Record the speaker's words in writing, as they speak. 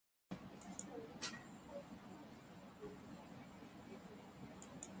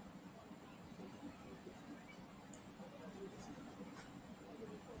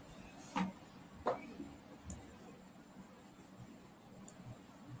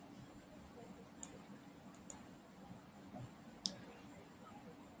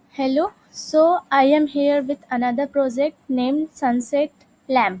Hello, so I am here with another project named Sunset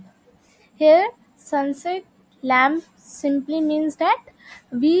Lamp. Here, Sunset Lamp simply means that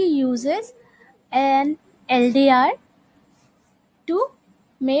we uses an LDR to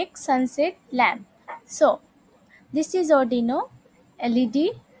make sunset lamp. So, this is Arduino,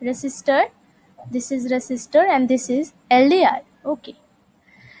 LED, resistor, this is resistor and this is LDR. Okay.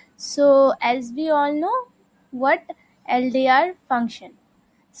 So, as we all know, what LDR function.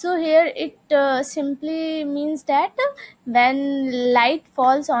 So here it simply means that when light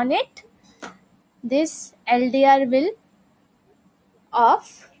falls on it, this LDR will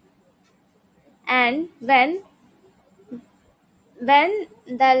off, and when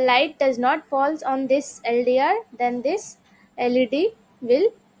the light does not falls on this LDR, then this LED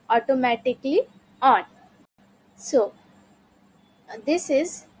will automatically on. So this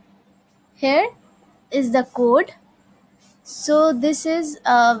is here is the code. So this is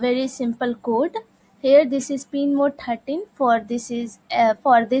a very simple code. Here this is pin mode 13 for this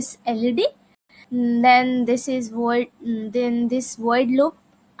LED. Then this is void. Then this void loop.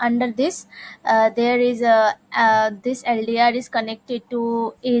 Under this, there is a this LDR is connected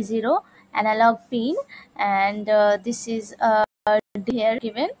to A0 analog pin, and this is here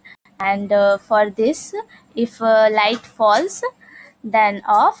given. And for this, if light falls, then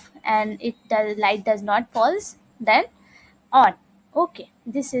off, and if the light does not falls, then on. Okay,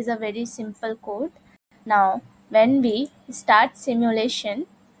 this is a very simple code. Now when we start simulation,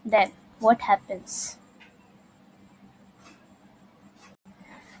 then what happens?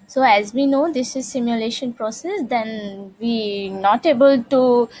 So as we know, this is simulation process, then we not able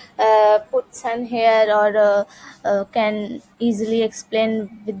to put sun here, or can easily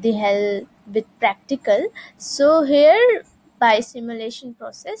explain with the help with practical. So here, by simulation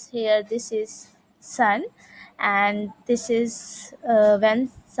process, here this is sun, and this is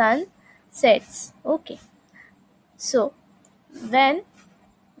when sun sets. Okay, so when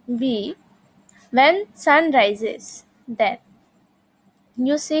we when sun rises, then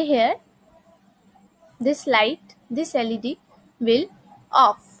you see here this LED will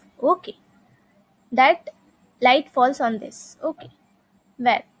off. Okay, that light falls on this. Okay,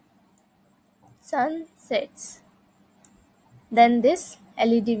 when sun sets, then this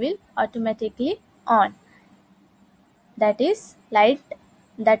LED will automatically on. That is light,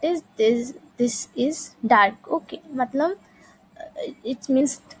 that is this is dark. Okay, matlab it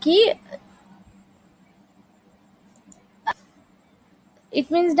means ki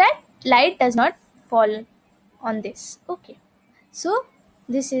it means that light does not fall on this. Okay, so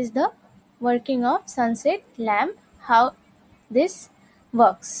this is the working of sunset lamp, how this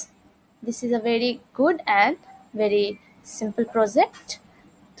works. This is a very good and very simple project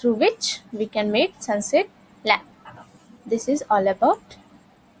through which we can make sunset lamp. This is all about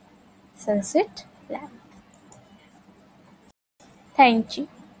sunset lamp. Thank you.